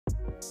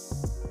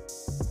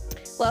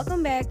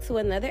Welcome back to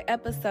another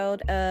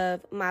episode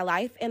of My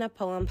Life in a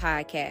Poem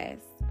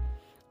podcast.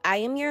 I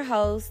am your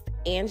host,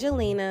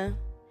 Angelina,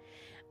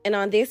 and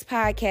on this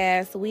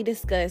podcast, we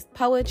discuss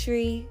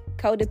poetry,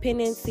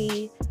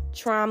 codependency,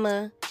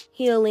 trauma,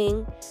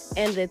 healing,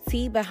 and the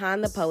tea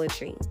behind the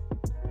poetry.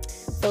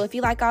 So if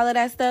you like all of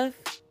that stuff,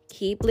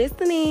 keep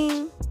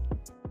listening.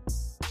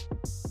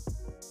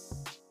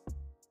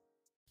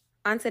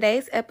 On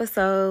today's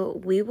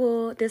episode, we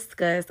will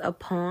discuss a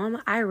poem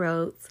I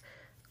wrote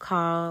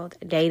called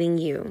Dating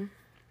You.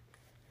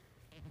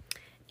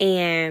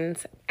 And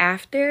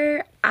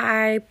after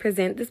I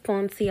present this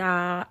poem to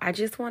y'all, I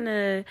just want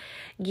to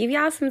give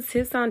y'all some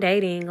tips on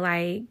dating.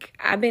 Like,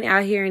 I've been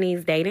out here in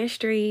these dating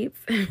streets.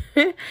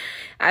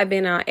 I've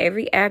been on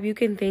every app you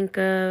can think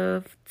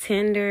of: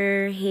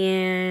 Tinder,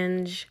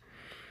 Hinge,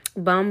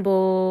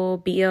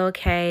 Bumble,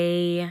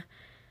 BLK,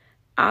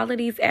 all of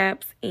these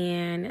apps,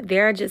 and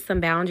there are just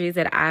some boundaries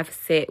that I've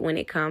set when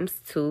it comes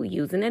to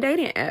using the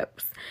dating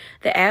apps.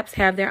 The apps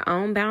have their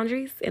own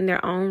boundaries and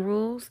their own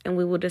rules, and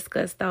we will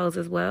discuss those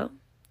as well.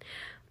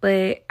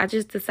 But I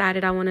just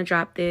decided I want to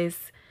drop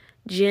this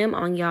gem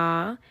on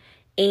y'all.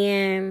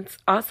 And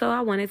also I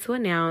wanted to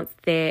announce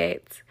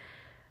that,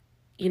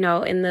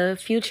 in the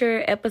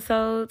future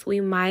episodes,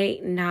 we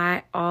might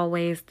not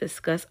always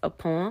discuss a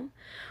poem,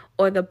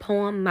 or the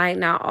poem might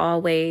not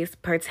always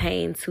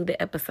pertain to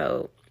the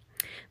episode.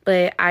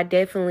 But I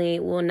definitely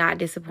will not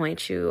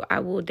disappoint you. I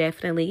will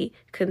definitely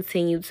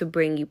continue to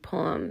bring you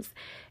poems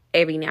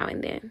every now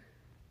and then.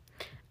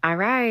 All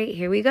right,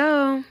 here we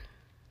go.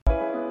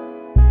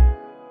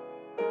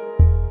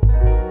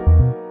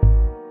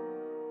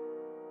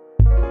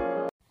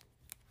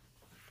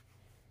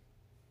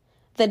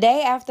 The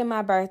day after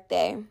my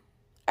birthday,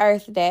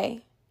 Earth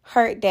Day,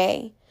 Hurt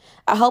Day.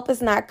 I hope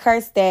it's not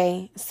Curse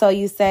Day, so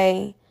you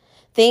say.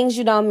 Things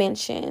you don't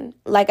mention,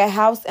 like a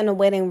house and a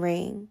wedding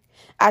ring.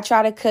 I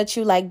try to cut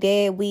you like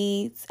dead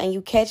weeds, and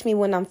you catch me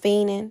when I'm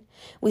fiending.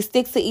 We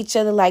stick to each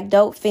other like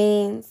dope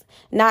fiends,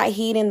 not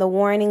heeding the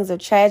warnings of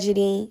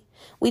tragedy.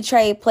 We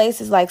trade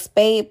places like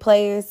spade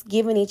players,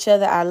 giving each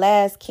other our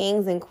last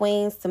kings and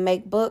queens to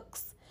make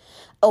books.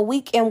 A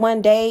week and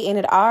one day, and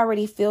it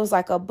already feels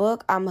like a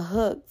book. I'm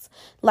hooked.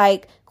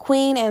 Like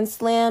Queen and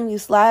Slim, you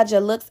slide your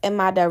looks in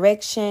my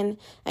direction,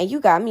 and you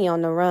got me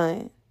on the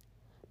run.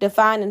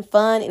 Defining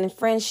fun in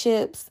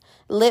friendships,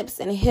 lips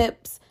and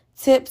hips,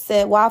 tips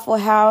at Waffle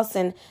House,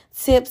 and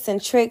tips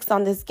and tricks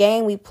on this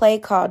game we play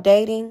called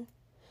dating.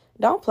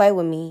 Don't play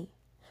with me.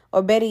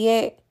 Or better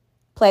yet,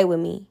 play with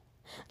me.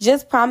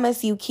 Just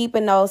promise you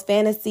keeping those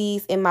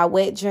fantasies in my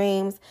wet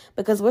dreams,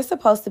 because we're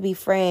supposed to be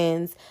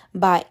friends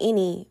by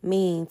any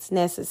means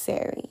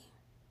necessary.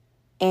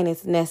 And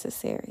it's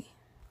necessary.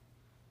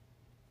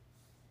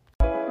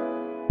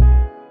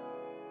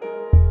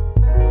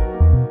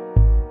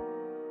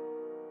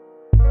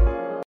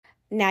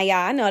 Now, y'all,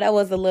 I know that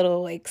was a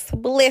little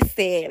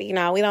explicit. We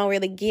don't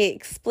really get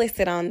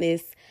explicit on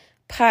this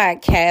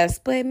podcast,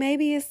 but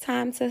maybe it's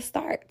time to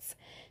start,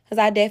 because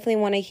I definitely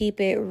want to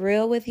keep it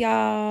real with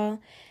y'all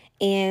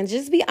and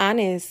just be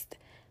honest.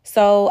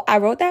 So I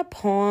wrote that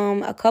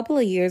poem a couple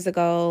of years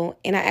ago,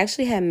 and I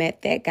actually had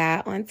met that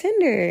guy on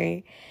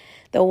Tinder,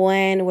 the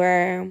one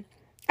where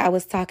I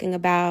was talking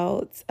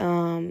about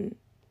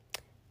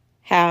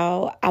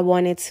how I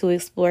wanted to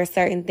explore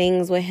certain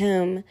things with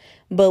him,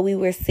 but we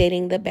were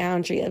setting the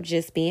boundary of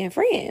just being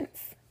friends.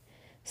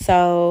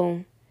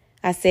 So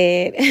I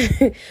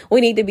said,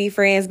 we need to be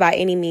friends by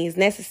any means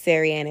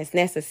necessary, and it's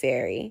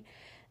necessary.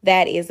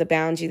 That is a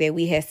boundary that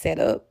we had set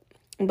up.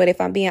 But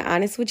if I'm being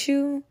honest with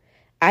you,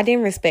 I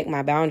didn't respect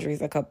my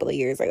boundaries a couple of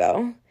years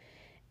ago.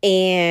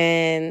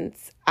 And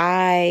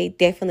I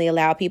definitely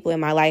allowed people in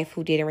my life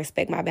who didn't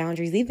respect my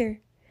boundaries either.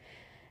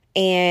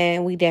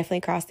 And we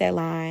definitely crossed that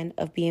line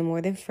of being more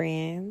than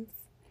friends.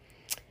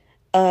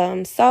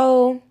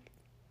 So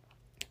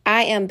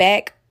I am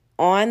back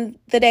on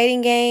the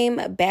dating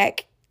game,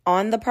 back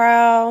on the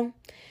prowl.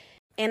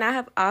 And I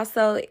have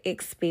also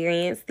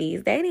experienced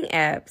these dating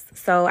apps.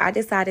 So I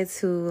decided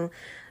to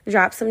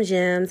drop some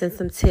gems and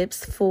some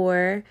tips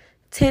for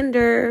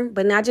Tinder,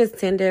 but not just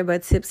Tinder,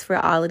 but tips for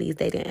all of these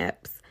dating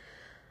apps.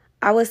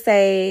 I would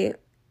say,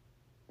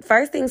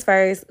 first things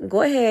first,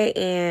 go ahead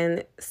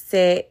and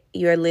set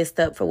your list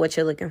up for what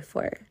you're looking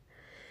for.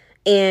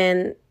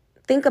 And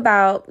think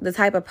about the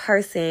type of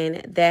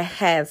person that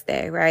has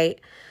that, right?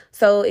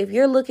 So if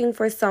you're looking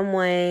for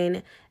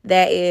someone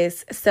that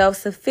is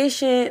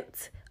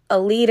self-sufficient, a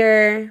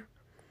leader,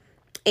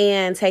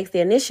 and takes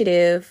the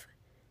initiative,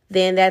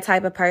 then that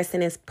type of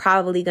person is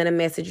probably going to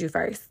message you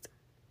first.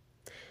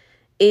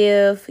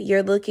 If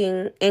you're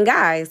looking, and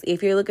guys,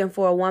 if you're looking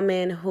for a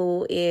woman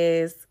who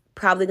is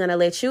probably going to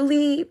let you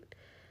lead,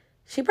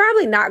 she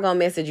probably not going to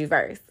message you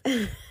first.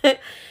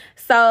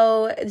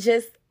 So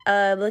just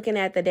looking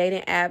at the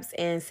dating apps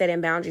and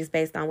setting boundaries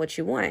based on what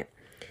you want.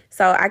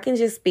 So I can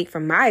just speak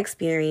from my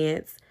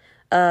experience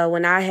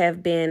when I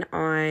have been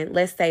on,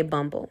 let's say,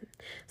 Bumble.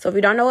 So if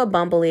you don't know what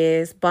Bumble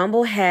is,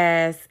 Bumble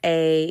has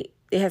 3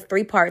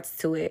 parts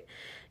to it.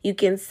 You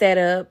can set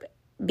up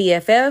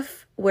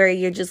BFF, where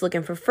you're just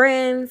looking for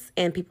friends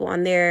and people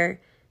on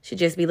there should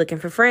just be looking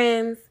for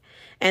friends.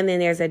 And then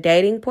there's a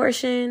dating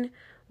portion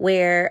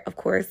where, of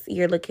course,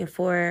 you're looking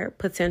for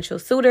potential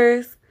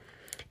suitors.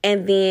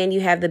 And then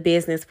you have the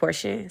business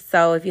portion.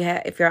 So if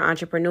you're an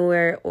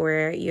entrepreneur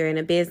or you're in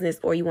a business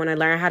or you want to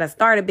learn how to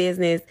start a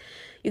business,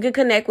 you can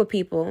connect with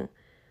people.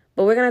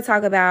 But we're going to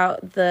talk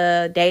about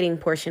the dating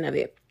portion of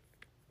it.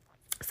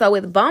 So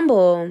with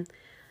Bumble,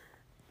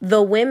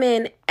 the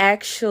women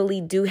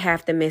actually do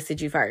have to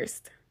message you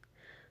first.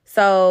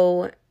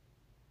 So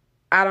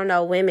I don't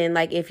know, women,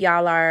 like if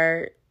y'all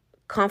are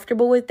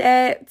comfortable with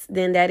that,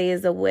 then that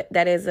is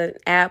an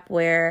app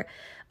where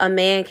a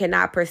man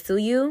cannot pursue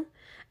you.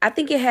 I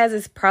think it has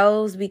its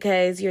pros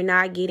because you're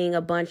not getting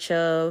a bunch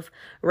of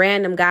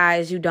random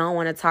guys you don't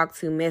want to talk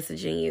to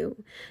messaging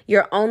you.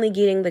 You're only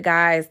getting the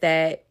guys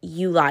that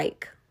you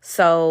like.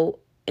 So,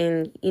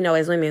 and you know,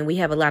 as women, we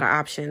have a lot of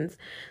options.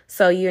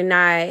 So you're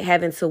not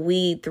having to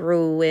weed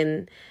through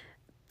and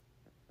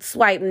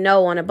swipe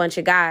no on a bunch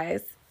of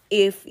guys.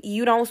 If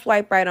you don't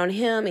swipe right on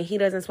him and he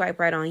doesn't swipe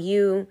right on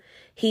you,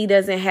 he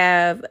doesn't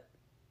have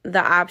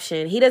the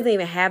option. He doesn't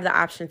even have the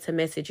option to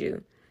message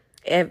you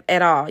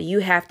at all. You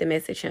have to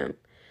message him.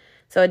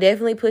 So it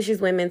definitely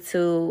pushes women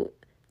to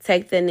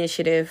take the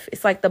initiative.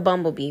 It's like the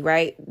bumblebee,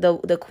 right?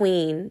 The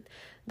queen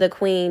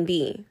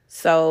bee.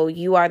 So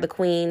you are the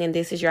queen and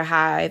this is your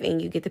hive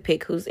and you get to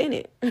pick who's in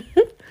it.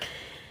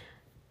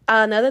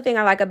 Another thing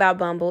I like about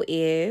Bumble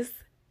is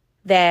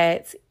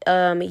that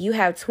you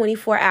have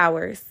 24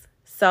 hours.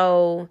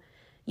 So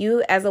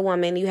you as a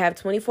woman, you have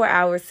 24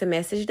 hours to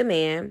message the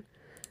man,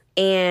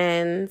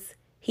 and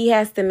he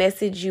has to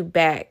message you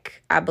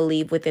back, I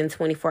believe, within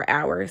 24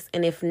 hours.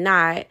 And if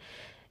not,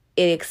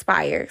 it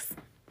expires.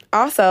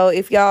 Also,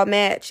 if y'all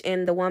match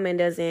and the woman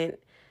doesn't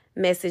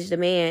message the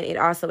man, it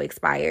also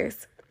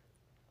expires.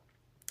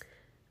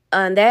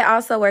 That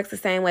also works the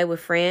same way with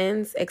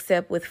friends,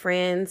 except with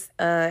friends,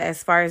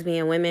 as far as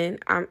being women,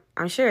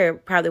 I'm sure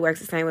it probably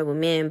works the same way with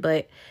men,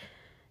 but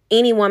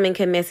any woman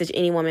can message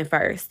any woman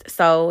first.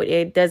 So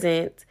it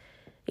doesn't,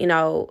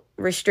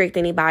 restrict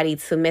anybody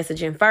to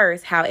messaging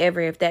first. However,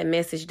 if that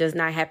message does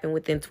not happen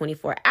within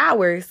 24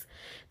 hours,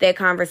 that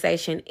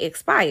conversation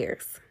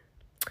expires.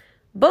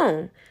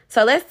 Boom.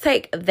 So let's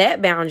take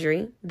that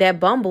boundary that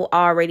Bumble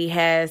already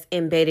has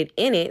embedded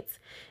in it,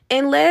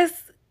 and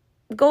let's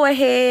go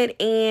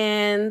ahead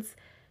and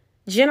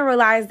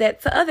generalize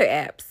that to other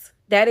apps.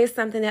 That is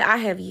something that I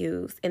have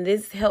used, and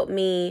this helped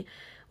me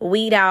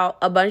weed out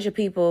a bunch of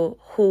people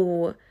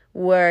who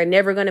were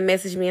never going to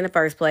message me in the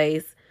first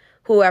place,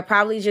 who are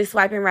probably just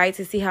swiping right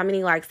to see how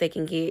many likes they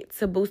can get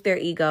to boost their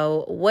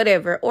ego,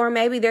 whatever. Or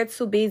maybe they're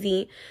too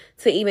busy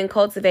to even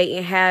cultivate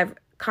and have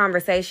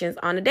conversations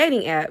on a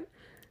dating app.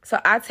 So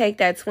I take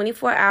that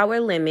 24-hour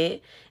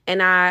limit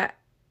and I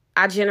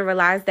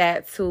generalize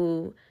that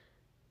to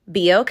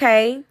be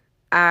okay.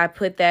 I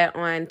put that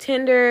on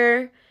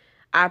Tinder.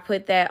 I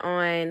put that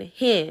on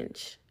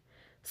Hinge.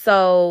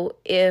 So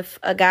if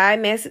a guy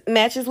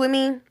matches with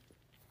me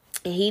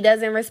and he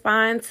doesn't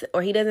respond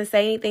or he doesn't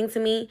say anything to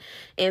me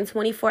in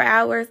 24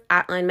 hours,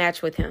 I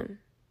unmatch with him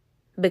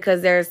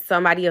because there's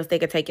somebody else that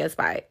could take your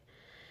spot.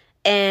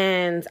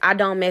 And I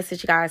don't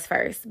message guys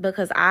first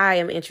because I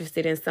am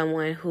interested in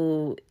someone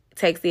who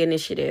takes the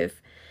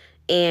initiative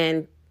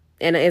and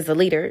is a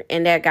leader,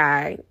 and that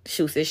guy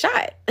shoots his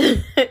shot.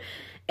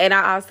 And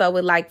I also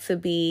would like to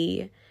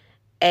be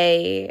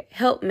a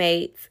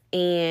helpmate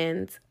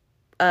and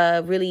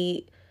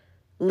really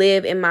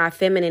live in my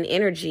feminine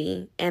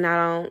energy. And I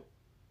don't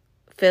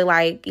feel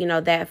like,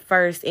 that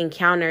first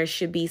encounter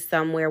should be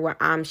somewhere where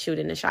I'm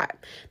shooting the shot.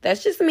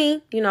 That's just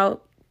me,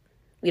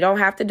 You don't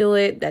have to do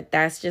it.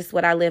 That's just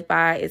what I live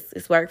by.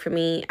 It's worked for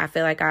me. I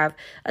feel like I've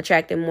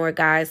attracted more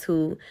guys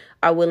who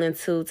are willing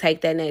to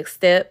take that next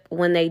step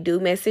when they do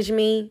message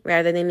me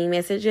rather than me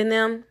messaging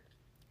them.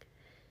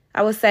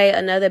 I would say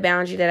another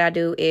boundary that I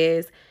do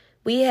is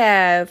we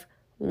have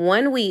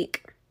 1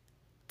 week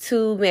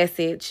to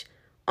message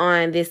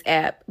on this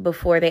app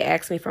before they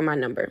ask me for my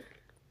number.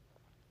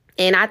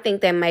 And I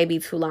think that may be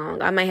too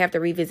long. I might have to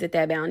revisit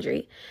that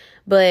boundary.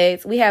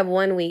 But we have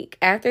 1 week.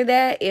 After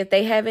that, if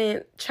they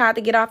haven't tried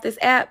to get off this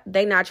app,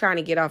 they not trying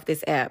to get off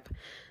this app.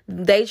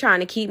 They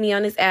trying to keep me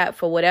on this app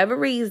for whatever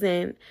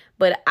reason.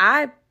 But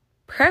I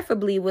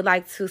preferably would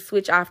like to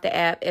switch off the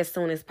app as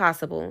soon as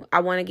possible. I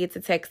want to get to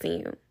texting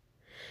you.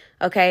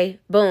 Okay,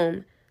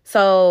 boom.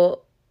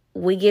 So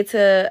we get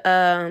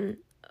to,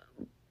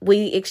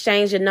 we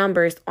exchange the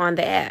numbers on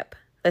the app.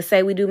 Let's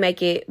say we do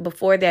make it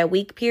before that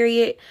week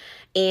period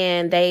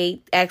and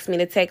they ask me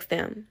to text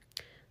them.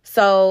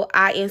 So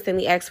I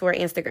instantly ask for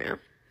Instagram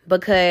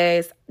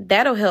because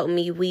that'll help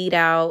me weed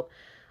out,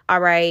 all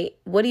right,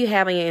 what do you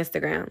have on your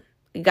Instagram?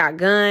 You got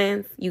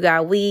guns, you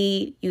got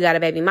weed, you got a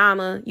baby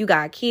mama, you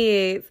got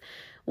kids.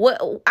 What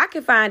I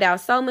can find out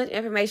so much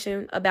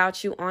information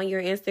about you on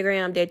your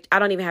Instagram that I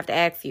don't even have to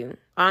ask you.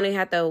 I don't even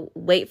have to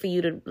wait for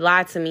you to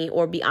lie to me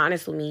or be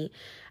honest with me.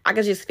 I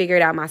can just figure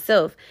it out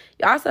myself.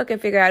 You also can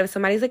figure out if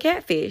somebody's a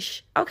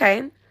catfish.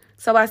 Okay.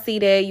 So I see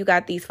that you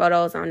got these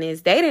photos on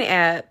this dating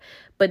app,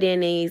 but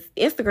then these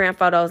Instagram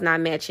photos not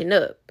matching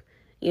up.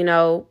 You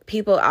know,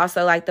 people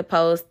also like to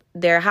post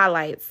their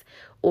highlights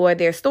or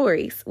their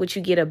stories, which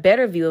you get a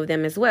better view of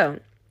them as well.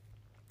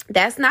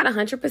 That's not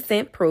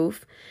 100%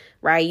 proof,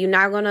 right? You're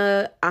not going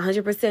to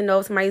 100% know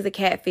if somebody's a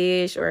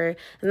catfish, or it's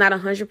not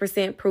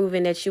 100%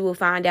 proven that you will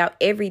find out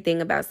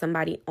everything about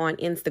somebody on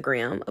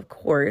Instagram, of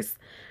course.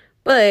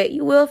 But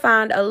you will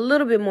find a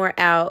little bit more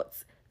out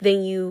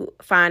than you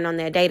find on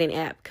that dating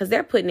app, because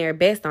they're putting their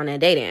best on that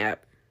dating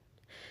app.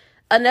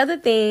 Another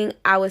thing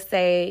I would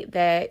say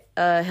that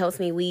helps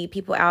me weed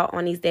people out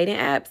on these dating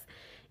apps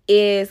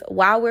is,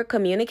 while we're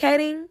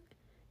communicating,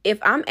 if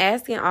I'm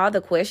asking all the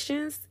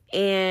questions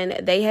and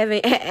they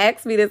haven't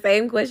asked me the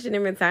same question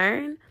in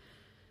return,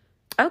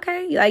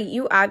 okay, like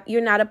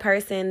you're not a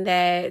person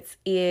that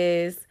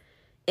is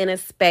in a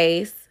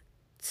space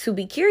to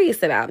be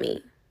curious about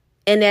me.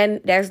 And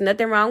then there's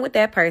nothing wrong with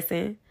that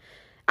person.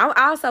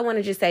 I also want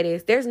to just say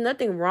this. There's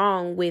nothing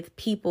wrong with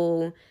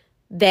people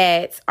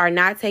that are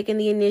not taking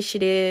the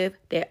initiative,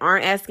 that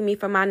aren't asking me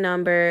for my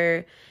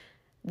number,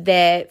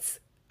 that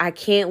I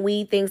can't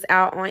weed things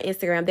out on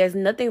Instagram. There's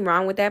nothing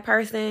wrong with that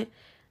person.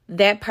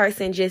 That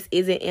person just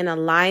isn't in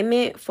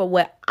alignment for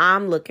what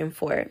I'm looking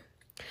for.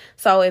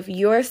 So if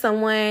you're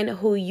someone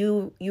who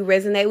you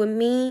resonate with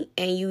me,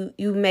 and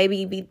you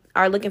maybe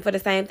are looking for the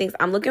same things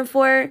I'm looking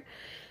for,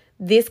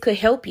 this could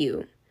help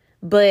you.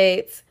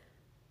 But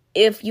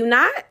if you're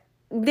not,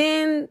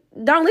 then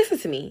don't listen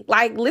to me.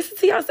 Like, listen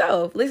to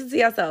yourself. Listen to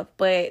yourself.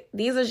 But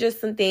these are just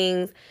some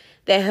things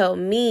that help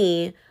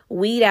me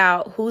weed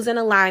out who's in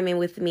alignment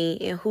with me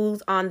and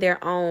who's on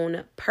their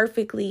own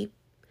perfectly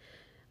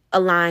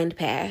aligned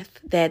path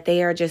that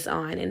they are just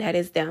on, and that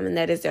is them, and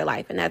that is their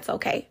life, and that's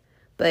okay.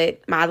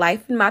 But my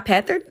life and my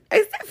path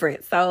is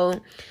different.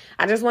 So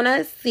I just want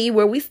to see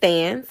where we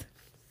stand.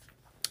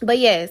 But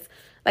yes,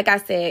 like I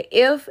said,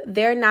 if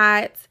they're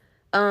not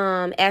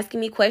asking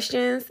me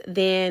questions,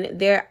 then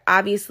they're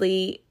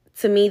obviously,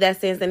 to me,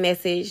 that sends a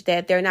message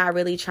that they're not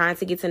really trying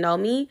to get to know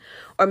me,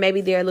 or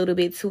maybe they're a little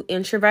bit too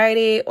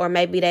introverted, or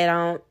maybe they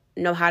don't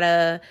know how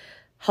to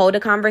hold a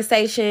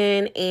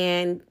conversation,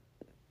 and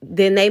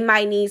then they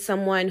might need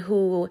someone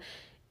who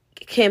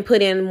can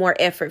put in more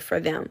effort for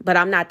them. But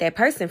I'm not that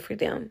person for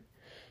them,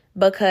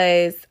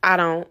 because I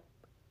don't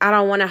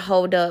want to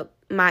hold up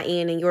my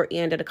end and your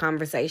end of the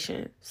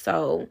conversation.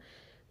 So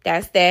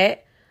that's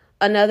that.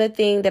 Another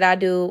thing that I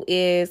do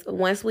is,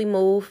 once we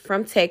move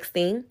from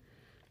the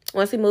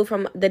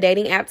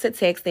dating app to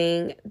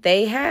texting,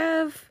 they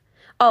have,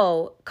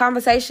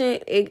 conversation.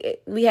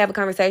 We have a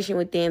conversation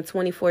within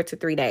 24 to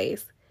 3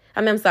 days.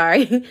 I'm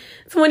sorry,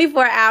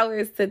 24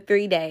 hours to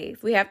 3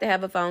 days. We have to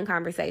have a phone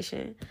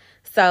conversation.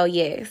 So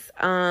yes,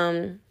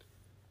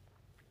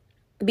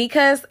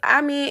 because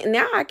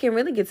now I can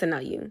really get to know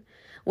you.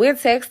 We're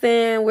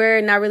texting,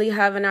 we're not really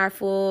having our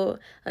full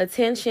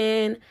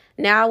attention.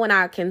 Now when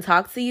I can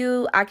talk to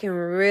you, I can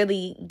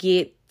really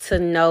get to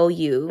know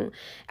you.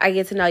 I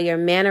get to know your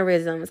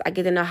mannerisms. I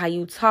get to know how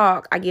you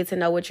talk. I get to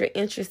know what you're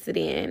interested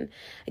in.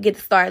 I get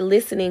to start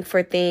listening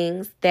for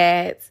things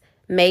that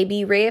may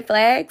be red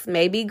flags,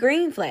 maybe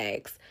green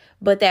flags.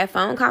 But that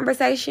phone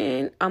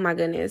conversation, oh my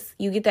goodness,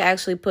 you get to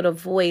actually put a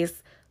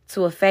voice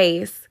to a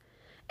face.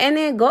 And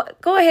then go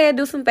ahead,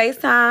 do some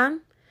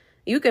FaceTime.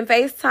 You can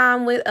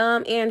FaceTime with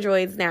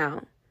Androids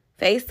now.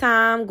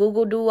 FaceTime,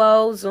 Google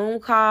Duo, Zoom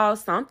call,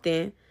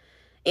 something.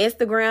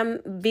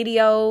 Instagram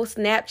video,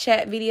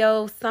 Snapchat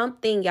video,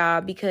 something,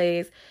 y'all,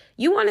 because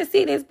you want to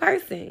see this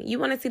person. You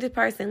want to see this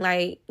person.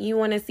 Like, you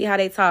want to see how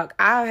they talk.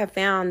 I have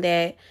found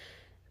that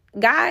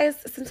guys,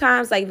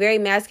 sometimes, like very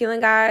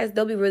masculine guys,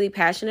 they'll be really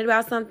passionate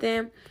about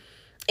something.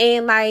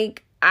 And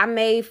like, I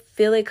may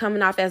feel it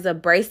coming off as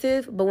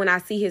abrasive, but when I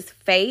see his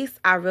face,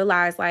 I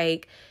realize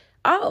like,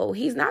 oh,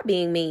 he's not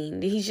being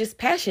mean. He's just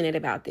passionate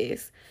about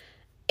this.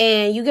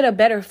 And you get a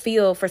better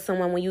feel for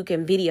someone when you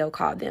can video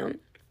call them.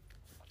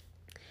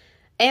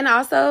 And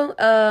also,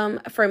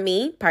 for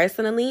me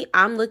personally,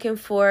 I'm looking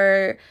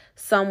for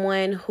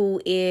someone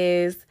who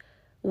is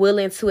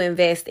willing to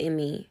invest in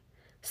me.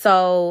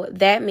 So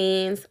that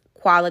means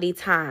quality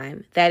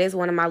time. That is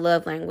one of my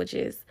love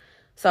languages.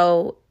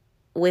 So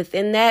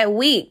within that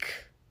week,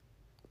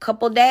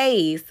 couple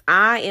days,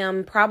 I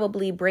am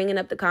probably bringing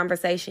up the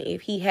conversation,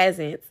 if he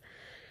hasn't,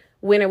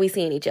 when are we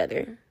seeing each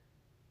other?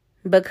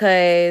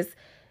 Because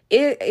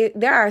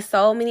there are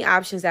so many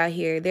options out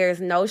here. There's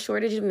no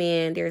shortage of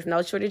men. There's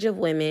no shortage of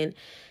women.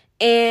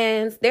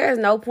 And there is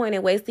no point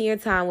in wasting your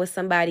time with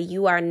somebody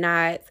you are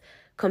not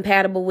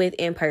compatible with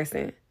in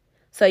person.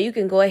 So you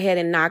can go ahead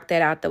and knock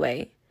that out the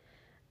way.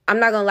 I'm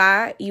not going to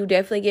lie. You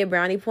definitely get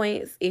brownie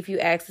points if you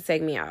ask to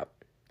take me out.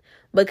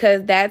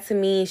 Because that to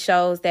me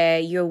shows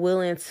that you're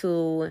willing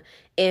to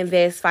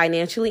invest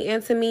financially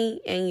into me,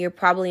 and you're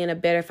probably in a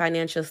better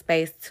financial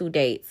space to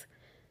date.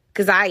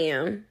 Because I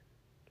am.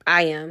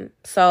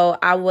 So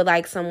I would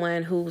like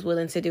someone who's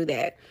willing to do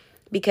that,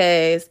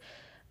 because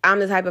I'm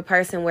the type of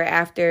person where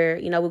after,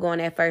 we go on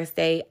that first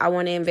date, I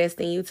want to invest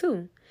in you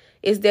too.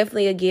 It's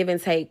definitely a give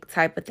and take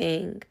type of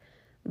thing.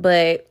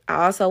 But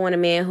I also want a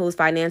man who's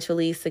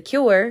financially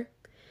secure,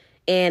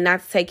 and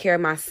not to take care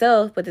of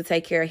myself, but to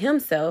take care of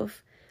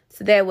himself.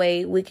 So that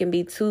way we can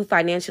be two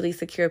financially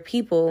secure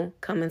people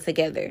coming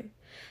together.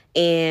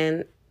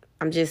 And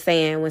I'm just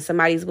saying, when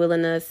somebody's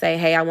willing to say,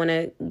 hey, I want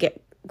to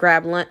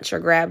grab lunch or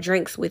grab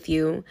drinks with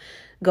you,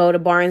 go to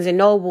Barnes and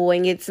Noble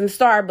and get some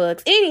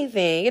Starbucks,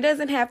 anything. It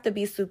doesn't have to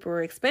be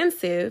super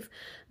expensive,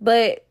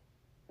 but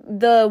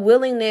the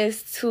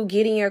willingness to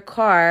get in your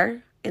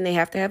car, and they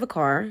have to have a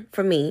car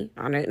for me.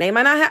 They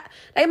might not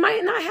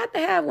have to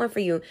have one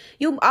for you.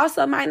 You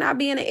also might not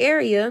be in an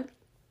area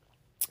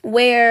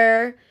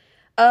where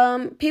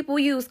people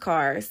use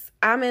cars.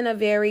 I'm in a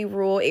very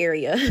rural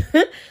area.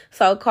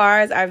 So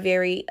cars are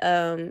very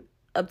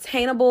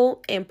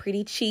obtainable and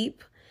pretty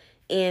cheap,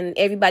 and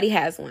everybody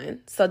has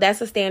one. So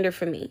that's a standard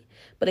for me.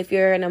 But if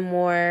you're in a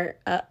more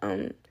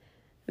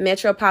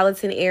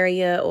metropolitan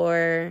area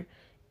or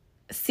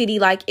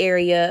city-like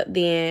area,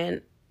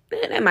 then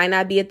that might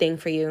not be a thing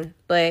for you.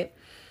 But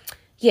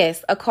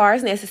yes, a car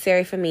is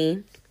necessary for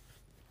me.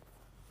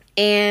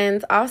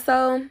 And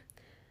also,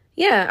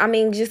 yeah, I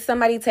mean, just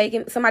somebody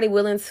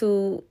willing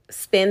to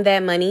spend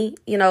that money,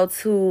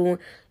 to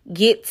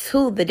get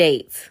to the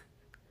date.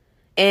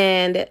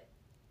 And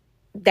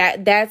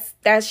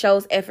that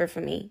shows effort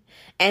for me.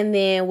 And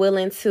then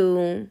willing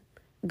to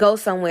go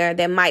somewhere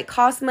that might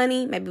cost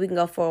money. Maybe we can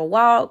go for a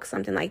walk,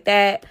 something like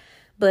that.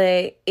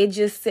 But it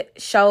just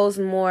shows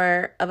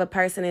more of a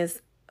person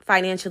is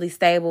financially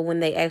stable when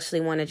they actually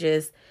want to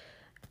just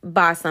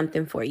buy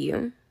something for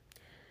you.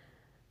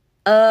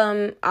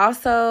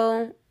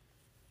 Also,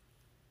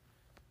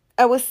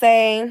 I would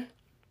say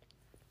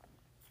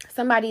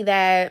somebody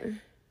that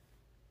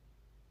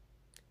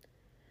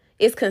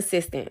is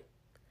consistent.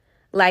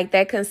 Like,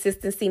 that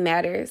consistency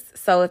matters.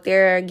 So if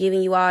they're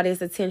giving you all this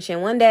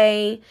attention one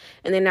day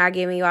and they're not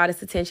giving you all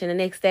this attention the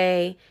next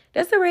day,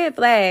 that's a red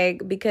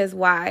flag, because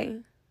why?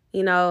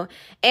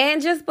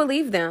 And just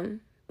believe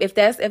them. If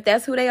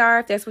that's who they are,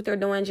 if that's what they're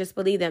doing, just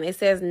believe them. It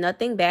says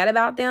nothing bad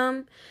about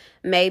them.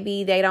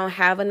 Maybe they don't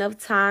have enough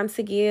time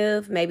to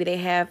give. Maybe they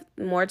have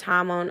more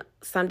time on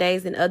some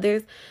days than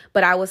others.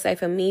 But I would say,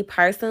 for me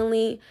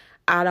personally,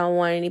 I don't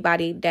want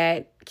anybody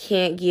that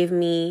can't give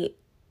me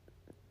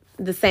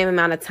the same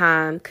amount of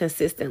time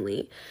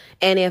consistently.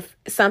 And if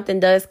something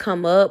does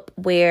come up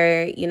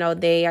where,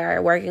 they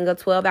are working a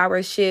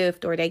 12-hour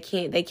shift, or they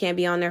can't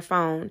be on their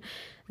phone,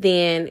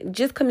 then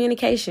just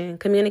communication.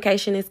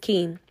 Communication is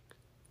key.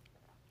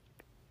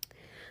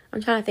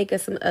 I'm trying to think of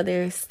some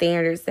other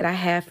standards that I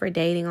have for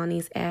dating on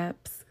these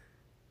apps.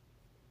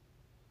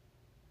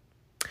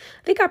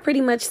 I think I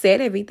pretty much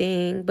said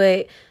everything,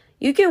 but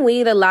you can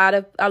weed a lot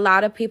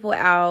of people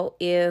out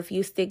if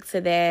you stick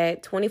to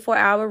that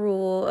 24-hour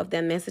rule of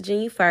them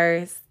messaging you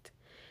first,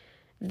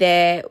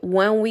 that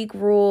 1-week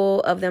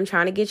rule of them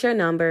trying to get your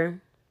number,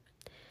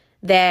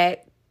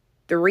 that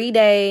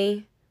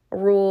 3-day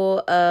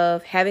rule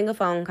of having a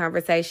phone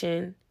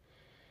conversation,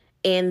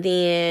 and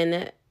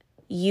then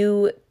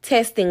you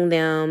testing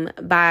them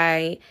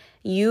by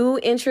you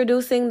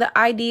introducing the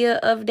idea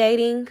of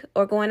dating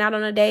or going out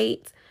on a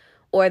date,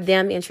 or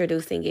them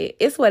introducing it.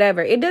 It's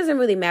whatever. It doesn't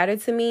really matter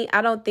to me.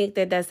 I don't think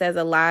that says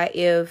a lot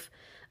if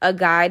a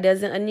guy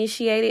doesn't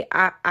initiate it.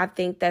 I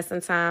think that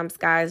sometimes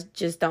guys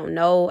just don't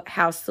know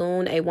how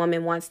soon a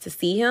woman wants to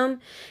see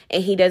him,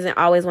 and he doesn't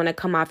always want to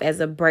come off as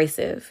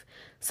abrasive.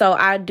 So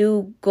I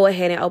do go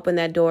ahead and open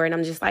that door, and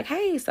I'm just like,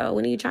 hey, so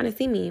when are you trying to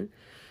see me?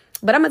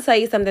 But I'm going to tell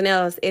you something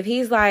else. If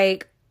he's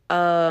like,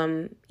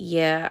 yeah,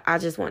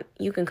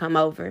 you can come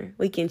over.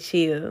 We can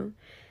chill.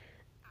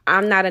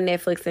 I'm not a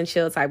Netflix and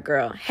chill type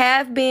girl.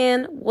 Have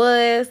been,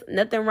 was,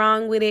 nothing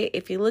wrong with it.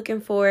 If you're looking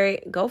for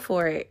it, go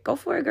for it. Go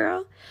for it,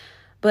 girl.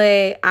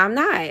 But I'm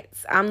not.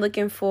 I'm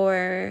looking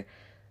for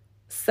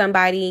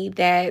somebody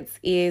that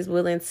is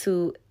willing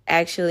to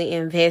actually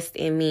invest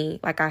in me,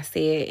 like I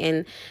said.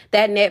 And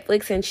that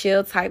Netflix and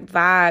chill type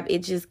vibe, it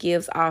just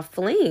gives off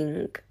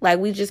fling. Like,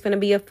 we just gonna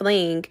be a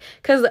fling.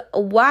 Because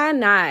why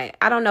not?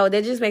 I don't know.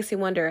 That just makes me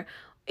wonder,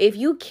 if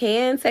you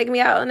can take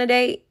me out on a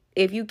date,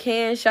 if you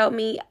can show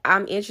me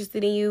I'm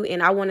interested in you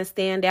and I want to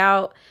stand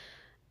out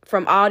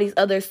from all these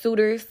other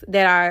suitors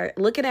that are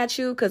looking at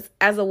you, because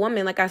as a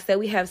woman, like I said,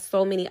 we have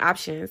so many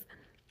options.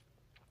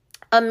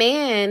 A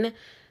man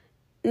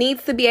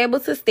needs to be able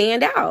to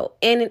stand out.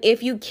 And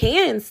if you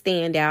can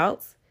stand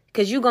out,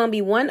 because you're going to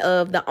be one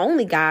of the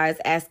only guys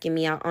asking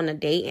me out on a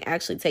date and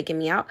actually taking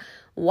me out,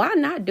 why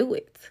not do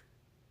it?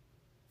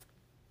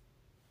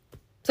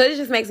 So it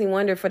just makes me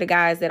wonder, for the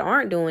guys that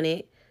aren't doing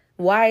it,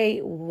 why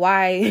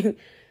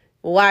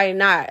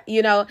not?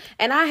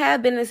 And I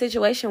have been in a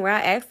situation where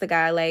I asked the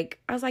guy,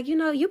 I was like,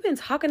 you've been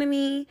talking to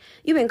me.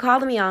 You've been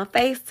calling me on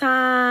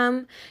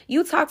FaceTime.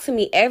 You talk to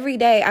me every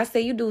day. I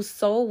say, you do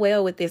so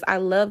well with this. I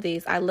love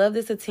this. I love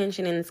this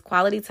attention and this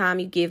quality time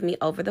you give me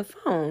over the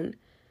phone.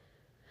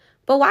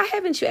 But why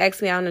haven't you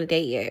asked me out on a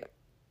date yet?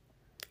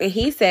 And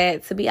he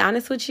said, to be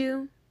honest with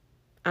you,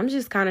 I'm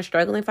just kind of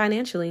struggling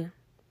financially.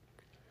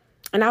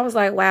 And I was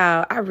like,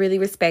 wow, I really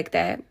respect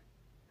that.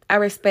 I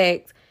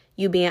respect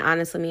you being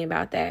honest with me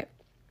about that.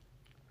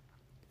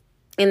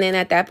 And then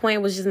at that point,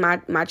 it was just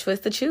my choice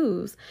to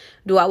choose.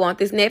 Do I want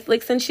this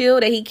Netflix and chill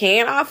that he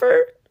can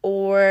offer?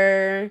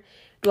 Or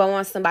do I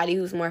want somebody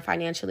who's more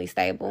financially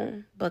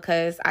stable?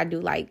 Because I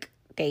do like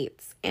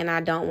dates. And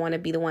I don't want to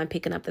be the one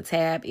picking up the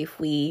tab if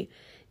we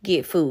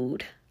get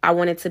food. I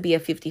want it to be a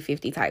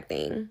 50-50 type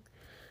thing.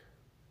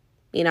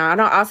 You know, I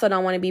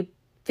don't want to be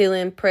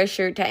feeling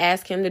pressured to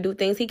ask him to do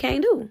things he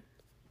can't do.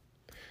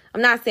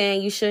 I'm not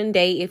saying you shouldn't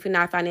date if you're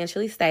not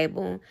financially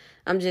stable.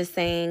 I'm just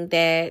saying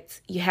that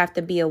you have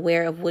to be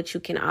aware of what you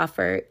can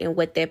offer and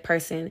what that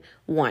person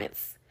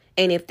wants.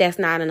 And if that's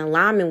not in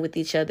alignment with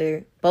each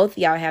other, both of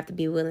y'all have to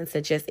be willing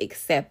to just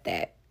accept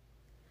that.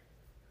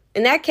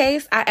 In that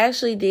case, I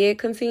actually did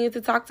continue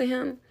to talk to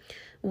him.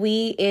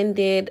 We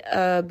ended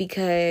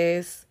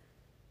because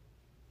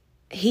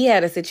he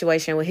had a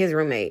situation with his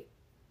roommate.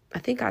 I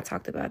think I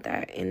talked about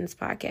that in this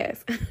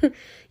podcast.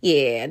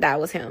 Yeah, that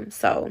was him.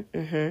 So,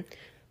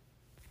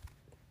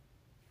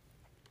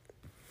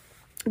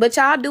 But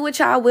y'all do what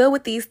y'all will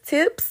with these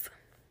tips.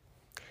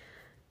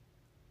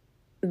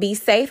 Be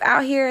safe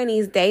out here in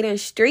these dating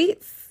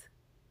streets.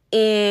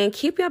 And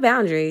keep your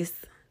boundaries.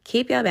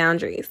 Keep your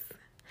boundaries.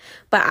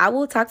 But I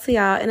will talk to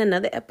y'all in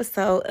another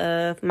episode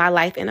of My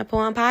Life in a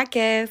Poem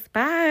podcast.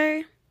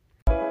 Bye.